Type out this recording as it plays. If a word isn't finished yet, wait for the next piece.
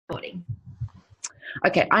recording.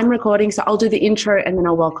 Okay, I'm recording, so I'll do the intro and then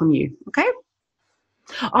I'll welcome you, okay?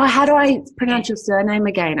 Oh, how do I pronounce your surname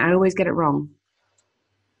again? I always get it wrong.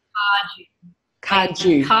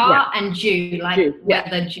 Cardew. Car and Jew, like Jew, yeah.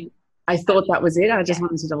 weather Jew. I thought that was it. I just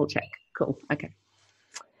wanted to double check. Cool, okay.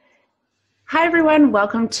 Hi everyone,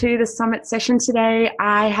 welcome to the summit session today.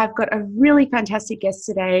 I have got a really fantastic guest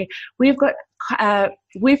today. We've got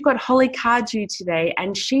Holly Cardew today,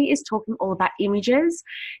 and she is talking all about images.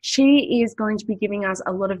 She is going to be giving us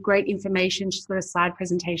a lot of great information. She's got a slide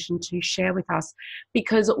presentation to share with us,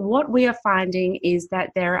 because what we are finding is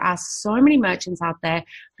that there are so many merchants out there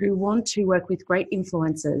who want to work with great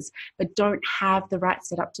influencers but don't have the right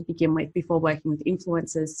setup to begin with before working with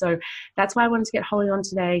influencers. So that's why I wanted to get Holly on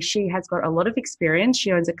today. She has got a lot of experience.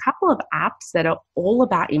 She owns a couple of apps that are all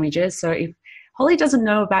about images. So if Holly doesn't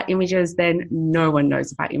know about images, then no one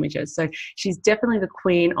knows about images. So she's definitely the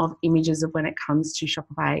queen of images when it comes to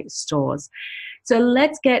Shopify stores. So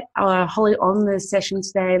let's get Holly on the session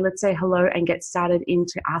today. Let's say hello and get started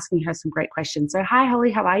into asking her some great questions. So hi,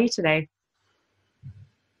 Holly, how are you today?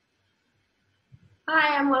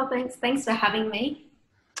 Hi, I'm well, thanks. Thanks for having me.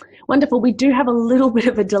 Wonderful. We do have a little bit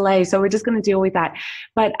of a delay, so we're just going to deal with that.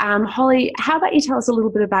 But Holly, how about you tell us a little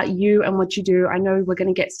bit about you and what you do? I know we're going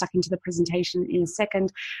to get stuck into the presentation in a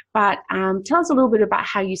second, but tell us a little bit about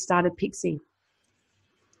how you started Pixc.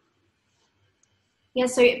 Yeah,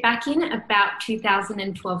 so back in about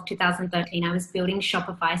 2012, 2013, I was building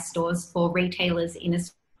Shopify stores for retailers in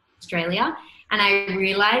Australia. And I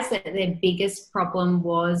realized that their biggest problem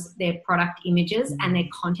was their product images and their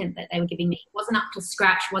content that they were giving me. It wasn't up to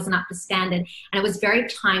scratch, wasn't up to standard. And it was very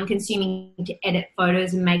time consuming to edit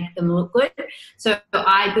photos and make them look good. So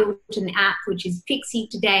I built an app, which is Pixc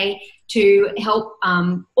today, to help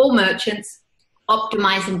all merchants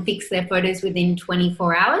optimize and fix their photos within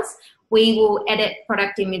 24 hours. We will edit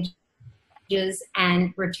product images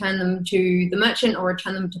and return them to the merchant or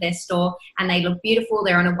return them to their store, and they look beautiful.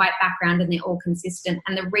 They're on a white background and they're all consistent.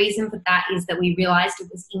 And the reason for that is that we realized it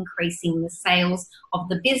was increasing the sales of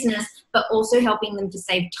the business, but also helping them to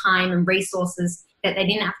save time and resources that they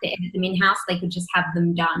didn't have to edit them in-house. They could just have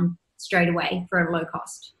them done straight away for a low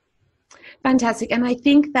cost. Fantastic. And I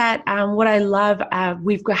think that what I love,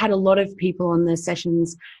 we've had a lot of people on the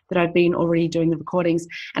sessions that I've been already doing the recordings,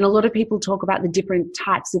 and a lot of people talk about the different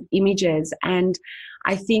types of images. And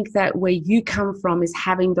I think that where you come from is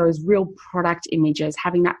having those real product images,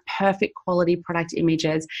 having that perfect quality product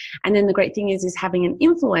images. And then the great thing is having an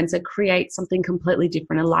influencer create something completely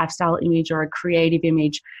different, a lifestyle image or a creative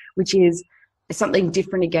image, which is something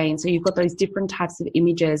different again. So you've got those different types of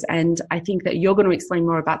images, and I think that you're going to explain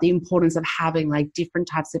more about the importance of having like different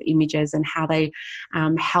types of images and how they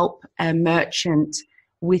help a merchant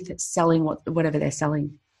with selling whatever they're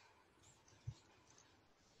selling.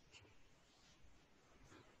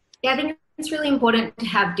 Yeah, I think it's really important to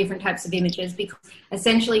have different types of images, because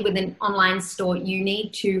essentially with an online store, you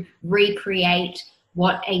need to recreate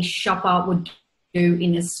what a shopper would do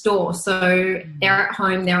in a store. So they're at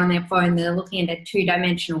home, they're on their phone, they're looking at a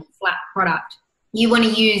two-dimensional flat product. You want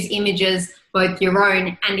to use images, both your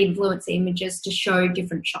own and influencer images, to show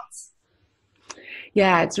different shots.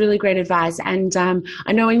 Yeah, it's really great advice. And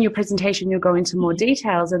I know in your presentation you'll go into more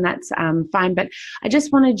details, and that's fine. But I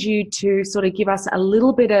just wanted you to sort of give us a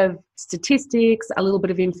little bit of statistics, a little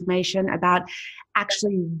bit of information about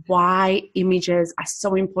actually why images are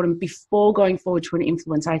so important before going forward to an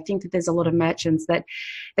influencer. I think that there's a lot of merchants that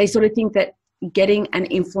they sort of think that getting an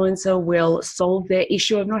influencer will solve their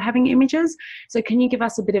issue of not having images. So can you give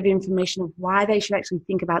us a bit of information of why they should actually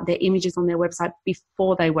think about their images on their website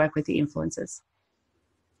before they work with the influencers?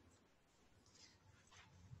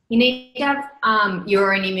 You need to have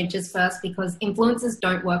your own images first, because influencers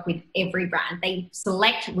don't work with every brand. They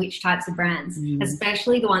select which types of brands,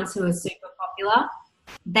 especially the ones who are super popular.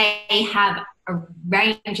 They have a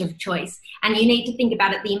range of choice, and you need to think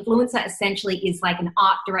about it. The influencer essentially is like an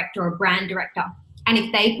art director or brand director. And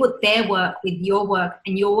if they put their work with your work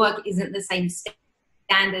and your work isn't the same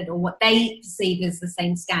standard, or what they perceive as the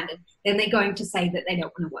same standard, then they're going to say that they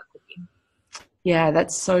don't want to work with you. Yeah,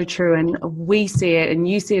 that's so true. And we see it and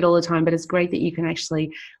you see it all the time, but it's great that you can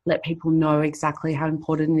actually let people know exactly how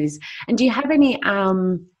important it is. And do you have any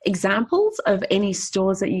examples of any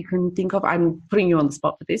stores that you can think of? I'm putting you on the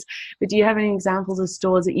spot for this, but do you have any examples of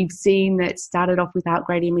stores that you've seen that started off without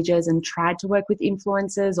great images and tried to work with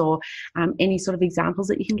influencers, or any sort of examples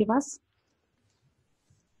that you can give us?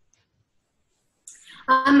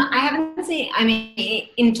 I haven't seen, I mean,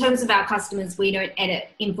 in terms of our customers, we don't edit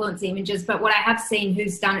influencer images, but what I have seen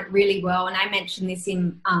who's done it really well, and I mentioned this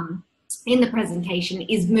in in the presentation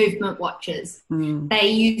is movement watches. Mm. They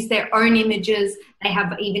use their own images. They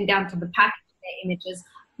have even down to the package their images,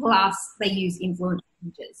 plus they use influencer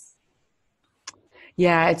images.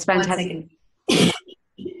 Yeah, it's fantastic.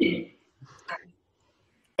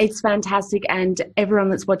 It's fantastic, and everyone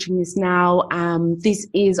that's watching this now, this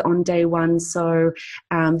is on day one, so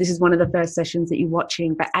this is one of the first sessions that you're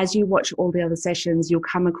watching, but as you watch all the other sessions, you'll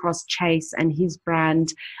come across Chase and his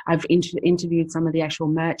brand. I've interviewed some of the actual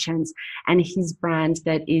merchants, and his brand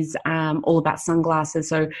that is all about sunglasses.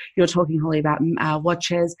 So you're talking, Holly, about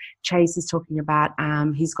watches. Chase is talking about,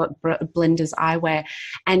 he's got Blender's eyewear,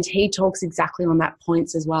 and he talks exactly on that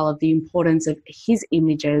points as well of the importance of his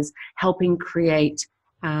images helping create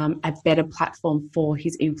a better platform for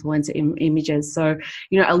his influencer images. So,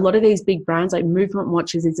 you know, a lot of these big brands like Movement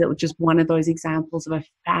Watches is just one of those examples of a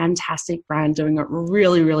fantastic brand doing it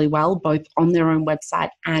really, really well, both on their own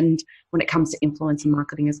website and when it comes to influencer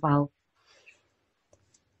marketing as well.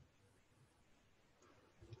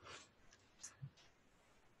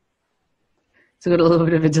 So got a little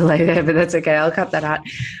bit of a delay there, but that's okay. I'll cut that out.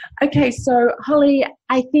 Okay, so Holly,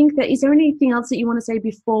 I think that, is there anything else that you want to say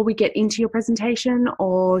before we get into your presentation,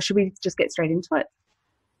 or should we just get straight into it?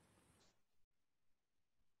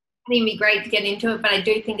 I think it'd be great to get into it, but I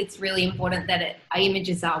do think it's really important that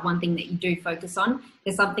images are one thing that you do focus on.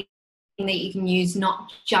 There's something that you can use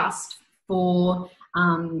not just for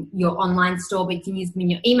your online store, but you can use them in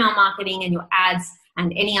your email marketing and your ads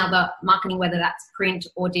and any other marketing, whether that's print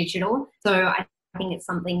or digital. So I think it's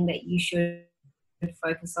something that you should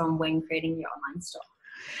focus on when creating your online store.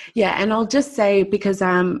 Yeah, and I'll just say, because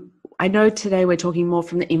I know today we're talking more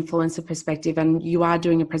from the influencer perspective, and you are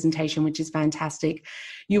doing a presentation, which is fantastic.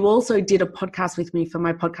 You also did a podcast with me for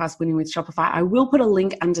my podcast, Winning with Shopify. I will put a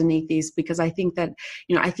link underneath this, because I think that,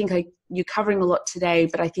 you know, you're covering a lot today,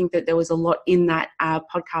 but I think that there was a lot in that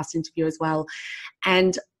podcast interview as well.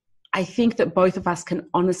 And I think that both of us can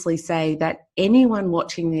honestly say that anyone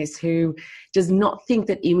watching this who does not think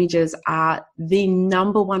that images are the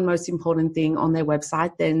number one most important thing on their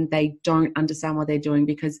website, then they don't understand what they're doing,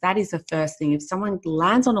 because that is the first thing. If someone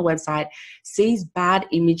lands on a website, sees bad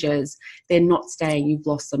images, they're not staying. You've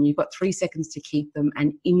lost them. You've got 3 seconds to keep them,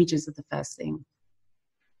 and images are the first thing.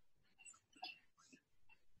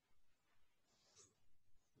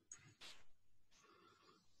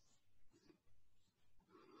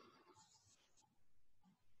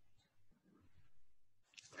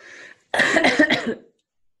 I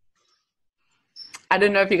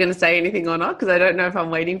don't know if you're going to say anything or not, because I don't know if I'm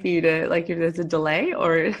waiting for you to, like, if there's a delay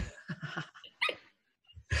or...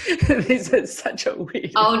 This is such a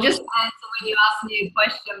weird... I'll just answer when you ask me a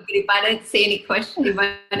question, but if I don't see any question, if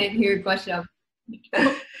I don't hear a question...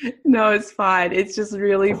 No, it's fine. It's just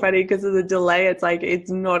really funny because of the delay. It's like,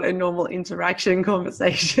 it's not a normal interaction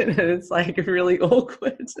conversation, and it's like really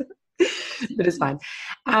awkward. But it's fine.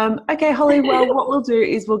 Okay, Holly, well, what we'll do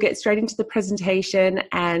is we'll get straight into the presentation,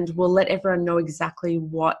 and we'll let everyone know exactly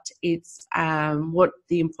what the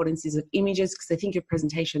importance is of images, because I think your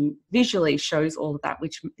presentation visually shows all of that,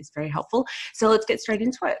 which is very helpful. So let's get straight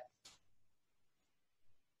into it.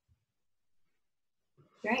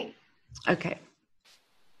 Great. Okay.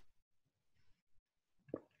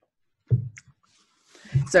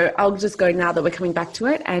 So I'll just go now that we're coming back to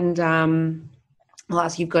it, and I'll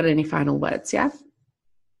ask you've got any final words, yeah?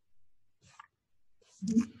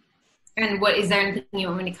 And is there anything you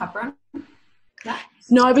want me to cover on? Yeah.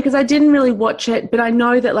 No, because I didn't really watch it, but I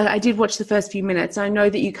know that, like, I did watch the first few minutes. I know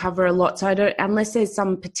that you cover a lot, so I don't, unless there's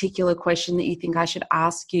some particular question that you think I should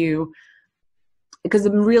ask you, because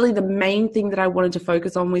really the main thing that I wanted to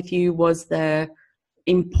focus on with you was the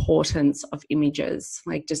importance of images,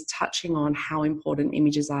 like just touching on how important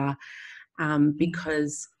images are,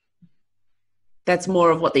 because that's more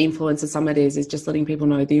of what the Influencer Summit is just letting people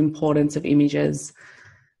know the importance of images.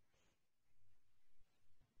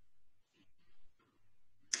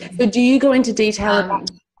 So do you go into detail about,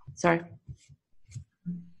 sorry.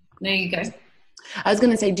 No, you go. I was going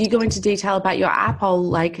to say, do you go into detail about your app?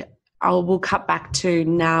 We'll cut back to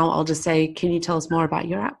now. I'll just say, can you tell us more about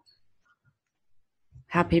your app?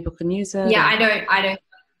 How people can use it? Yeah, I don't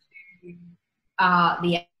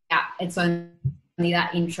the app. It's only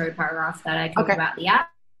that intro paragraph that I talk about the app.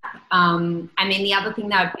 I mean, the other thing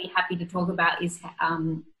that I'd be happy to talk about is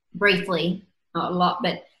briefly, not a lot,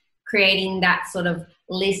 but creating that sort of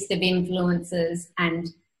list of influencers and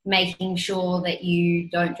making sure that you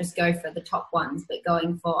don't just go for the top ones, but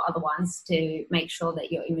going for other ones to make sure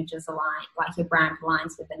that your images align, like your brand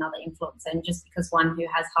aligns with another influencer. And just because one who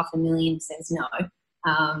has 500,000 says no,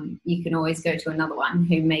 you can always go to another one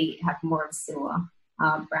who may have more of a similar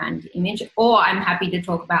brand image, or I'm happy to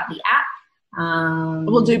talk about the app.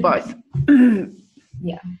 We'll do both.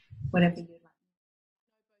 Yeah, whatever you